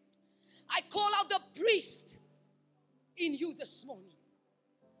 I call out the priest in you this morning.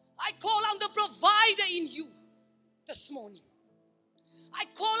 I call out the provider in you this morning. I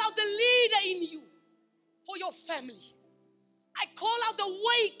call out the leader in you for your family. I call out the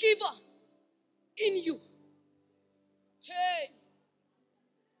way giver in you. Hey.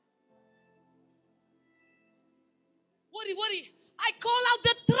 Worry. I call out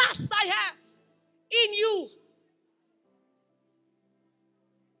the trust I have in you.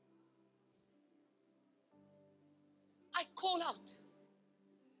 I call out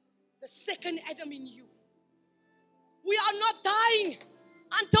the second Adam in you. We are not dying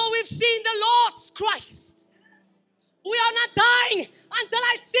until we've seen the Lord's Christ. We are not dying until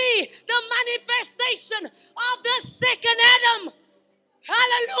I see the manifestation of the second Adam.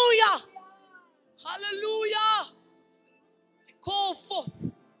 Hallelujah. Hallelujah. I call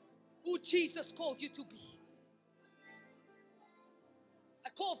forth who Jesus called you to be. I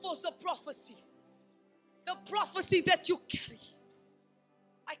call forth the prophecy that you carry.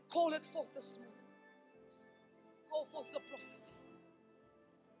 I call it forth this morning. Call forth the prophecy.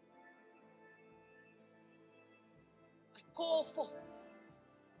 I call forth the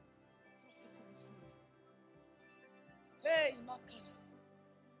prophecy this morning. Hey, Makala.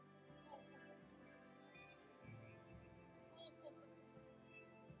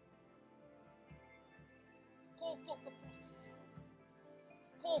 Call forth the prophecy.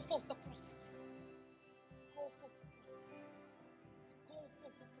 Call forth the prophecy. Call forth the prophecy. Call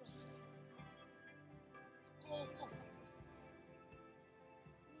forth the prophecy. Call forth the prophecy.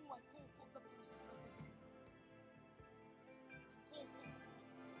 Oh, I call forth the prophecy.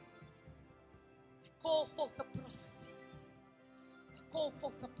 I call forth the prophecy. I call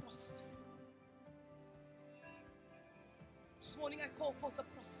forth the prophecy. This morning I call forth the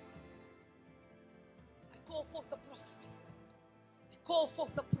prophecy. I call forth the prophecy. I call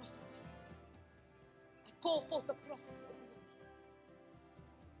forth the prophecy. I call forth the prophecy.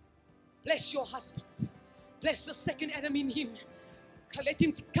 Bless your husband. Bless the second Adam in him. Let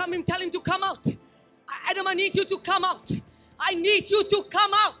him come and tell him to come out. Adam, I need you to come out. I need you to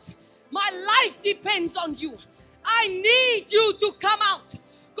come out. My life depends on you. I need you to come out.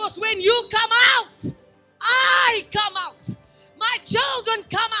 Because when you come out, I come out. My children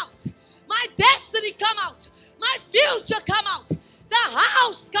come out. My destiny come out. My future come out. The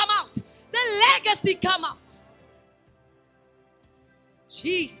house come out. The legacy come out.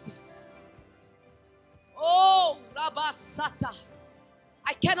 Jesus. Oh, Rabasata.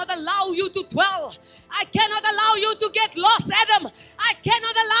 I cannot allow you to dwell. I cannot allow you to get lost, Adam. I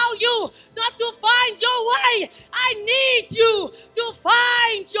cannot allow you not to find your way. I need you to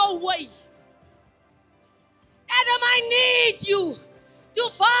find your way. Adam, I need you to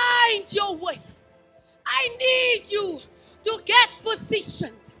find your way. I need you to get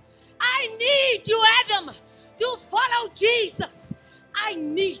positioned. I need you, Adam, to follow Jesus. I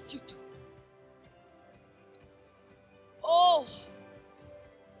need you to. Oh,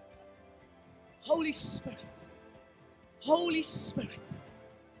 Holy Spirit. Holy Spirit.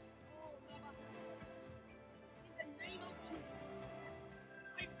 In the name of Jesus,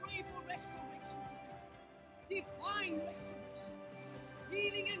 I pray for restoration today. Divine restoration.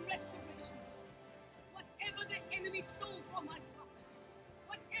 Healing and restoration. Whatever the enemy stole from my brother,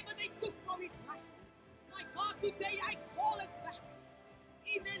 whatever they took from his life, my God, today I call it back.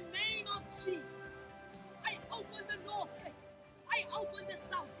 In the name of Jesus, I open the north gate. I open the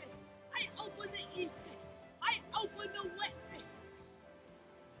south gate. I open the east gate. I open the west gate.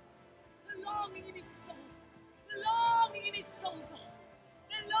 The longing in his soul. The longing in his soul, God.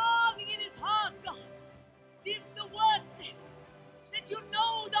 The longing in his heart, God. The word says that you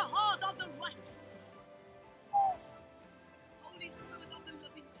know the heart of the righteous. Holy Spirit of the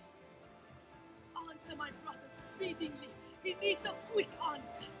living God, answer my brother speedily. He needs a quick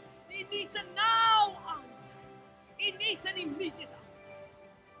answer. He needs a now answer. He needs an immediate answer.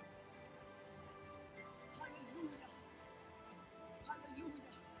 Hallelujah.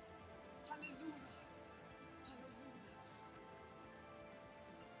 Hallelujah. Hallelujah. Hallelujah.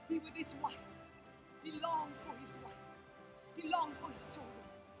 Be with his wife. He longs for his wife. He longs for his children.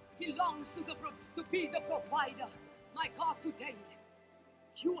 He longs to be the provider. My God, today,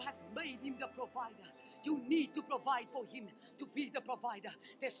 you have made him the provider. You need to provide for him to be the provider.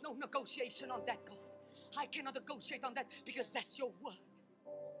 There's no negotiation on that, God. I cannot negotiate on that because that's your word.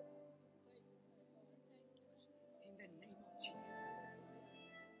 In the name of Jesus.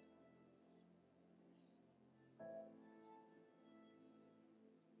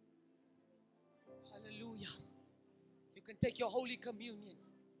 Hallelujah. You can take your Holy Communion.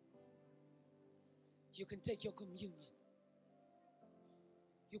 You can take your communion.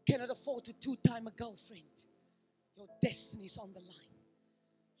 You cannot afford to two-time a girlfriend. Your destiny is on the line.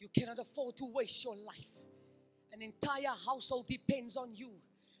 You cannot afford to waste your life. An entire household depends on you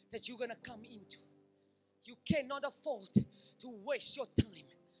that you're going to come into. You cannot afford to waste your time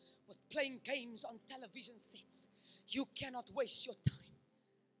with playing games on television sets. You cannot waste your time.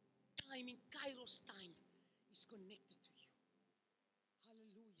 Time in Kairos time is connected to you.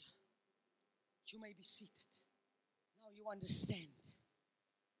 Hallelujah. You may be seated. Now you understand,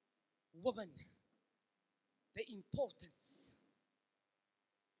 woman, the importance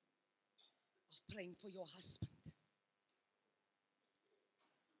of praying for your husband.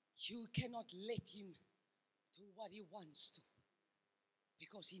 You cannot let him do what he wants to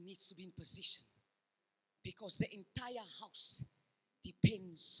because he needs to be in position. Because the entire house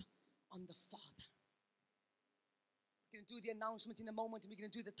depends on the father. We're going to do the announcement in a moment, and we're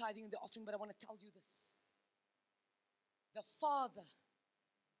going to do the tithing and the offering, but I want to tell you this. The father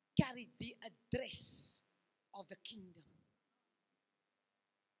carried the address of the kingdom.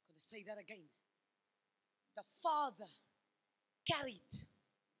 I'm going to say that again. The father carried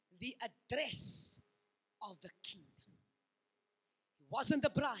the address of the kingdom. It wasn't the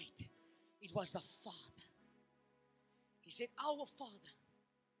bride, it was the father. He said, our Father,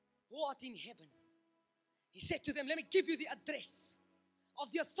 who art in heaven. He said to them, let me give you the address of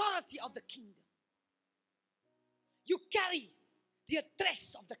the authority of the kingdom. You carry the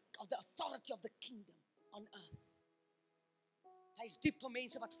address of the authority of the kingdom on earth. Hy is diep vir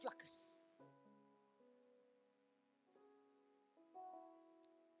mense wat vlak is.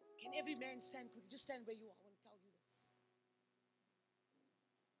 Can every man stand quickly? Just stand where you are. I want to tell you this.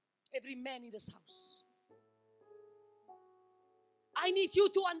 Every man in this house. I need you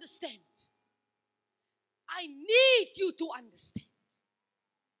to understand. I need you to understand.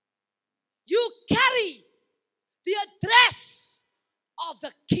 You carry the address of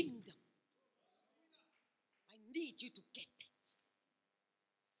the kingdom. I need you to get that.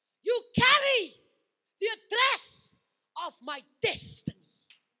 You carry the address of my destiny.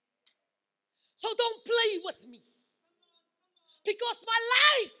 So don't play with me. Because my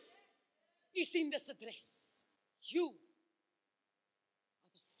life is in this address. You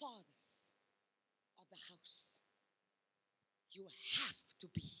are the fathers of the house. You have to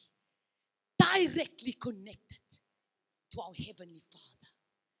be directly connected to our Heavenly Father.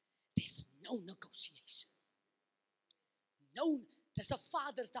 There's no negotiation. No, dis 'n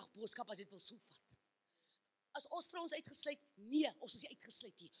Vadersdag boodskap as dit wil so vat. As ons vrouens uitgesluit, nee, ons is nie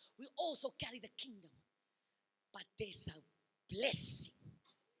uitgesluit nie. We also carry the kingdom. But there's a blessing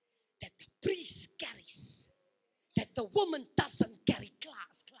that the priest carries that the woman doesn't carry. Klaar.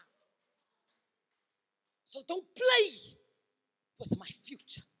 So don't play with my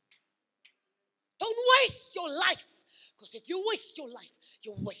future. Don't waste your life. Because if you waste your life,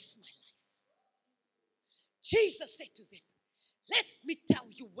 you waste my life. Jesus said to them, let me tell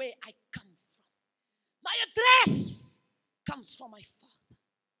you where I come from. My address comes from my Father.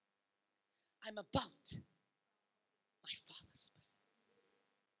 I'm about my Father's business.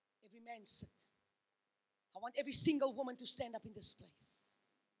 Every man sit. I want every single woman to stand up in this place.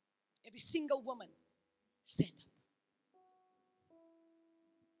 Every single woman, stand up.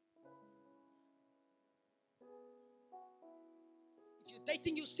 If you're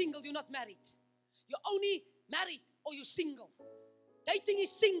dating, you're single, you're not married. You're only married or you're single. Dating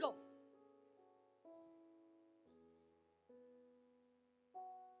is single.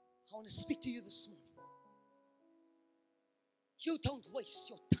 I want to speak to you this morning. You don't waste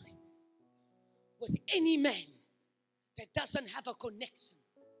your time with any man that doesn't have a connection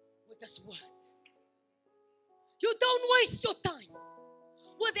with this word. You don't waste your time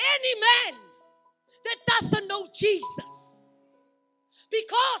with any man that doesn't know Jesus,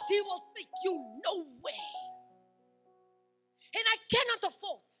 because he will take you nowhere. And I cannot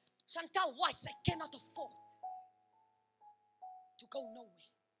afford, Chanthal Whites, I cannot afford to go nowhere.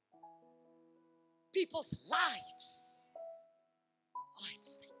 People's lives are at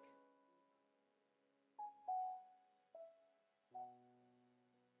stake.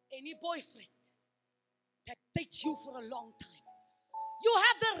 Any boyfriend that dates you for a long time, you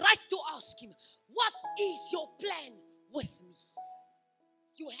have the right to ask him, what is your plan with me?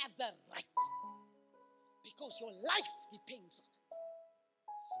 You have the right, because your life depends on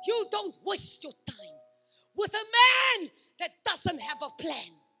it. You don't waste your time with a man that doesn't have a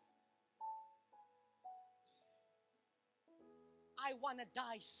plan. I want to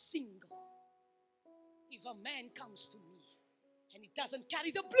die single. If a man comes to me and he doesn't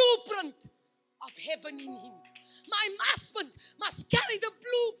carry the blueprint of heaven in him, my husband must carry the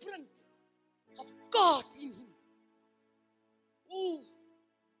blueprint of God in him. Ooh.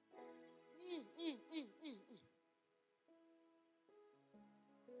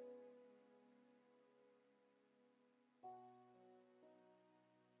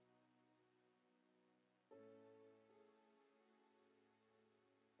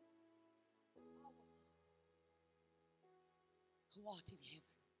 Who art in heaven.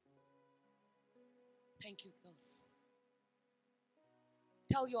 Thank you, girls.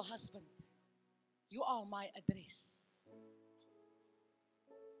 Tell your husband, you are my address.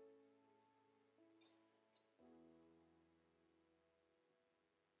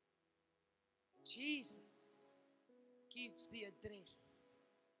 Jesus gives the address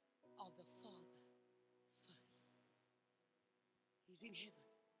of the Father first. He's in heaven.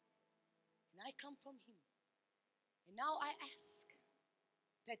 And I come from him. And now I ask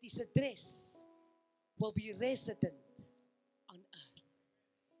that his address will be resident on earth.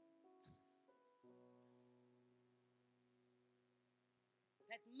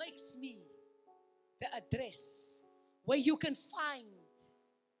 That makes me the address where you can find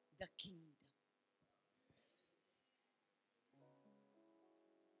the kingdom.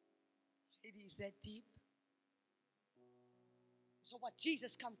 It is that deep. So what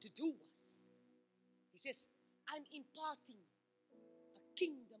Jesus come to do was, he says, I'm imparting a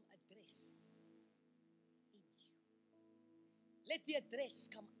kingdom address in you. Let the address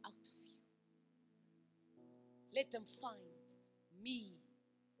come out of you. Let them find me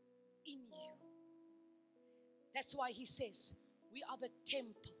in you. That's why he says, we are the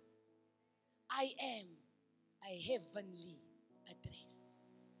temple. I am a heavenly address.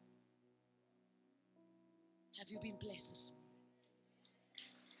 Have you been blessed this morning?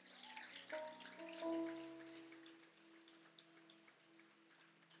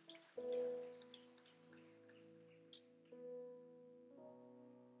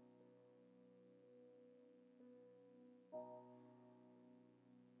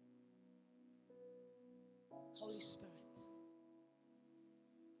 Holy Spirit,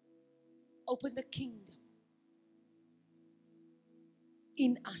 open the kingdom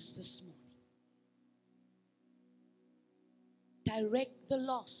in us this morning. Direct the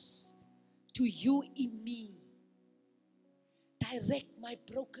lost to you in me. Direct my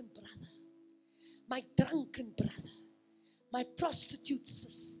broken brother, my drunken brother, my prostitute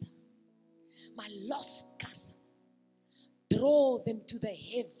sister, my lost cousin. Draw them to the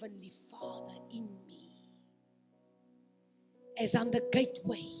Heavenly Father in me. As I'm the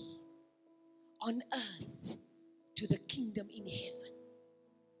gateway on earth to the kingdom in heaven.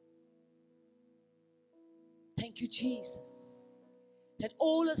 Thank you, Jesus, that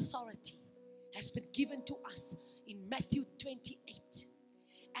all authority has been given to us in Matthew 28.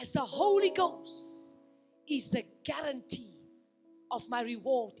 As the Holy Ghost is the guarantee of my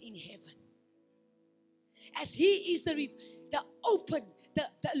reward in heaven. As He is the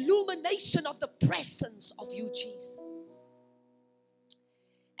illumination of the presence of you, Jesus.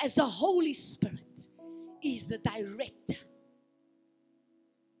 As the Holy Spirit is the director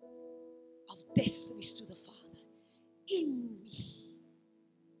of destinies to the Father. In me,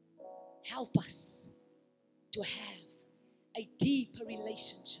 help us to have a deeper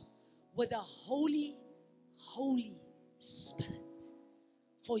relationship with the Holy Spirit.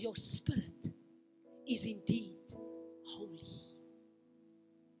 For your Spirit is indeed holy.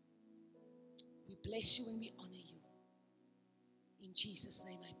 We bless you and we honor you. In Jesus'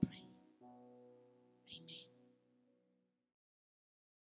 name I pray.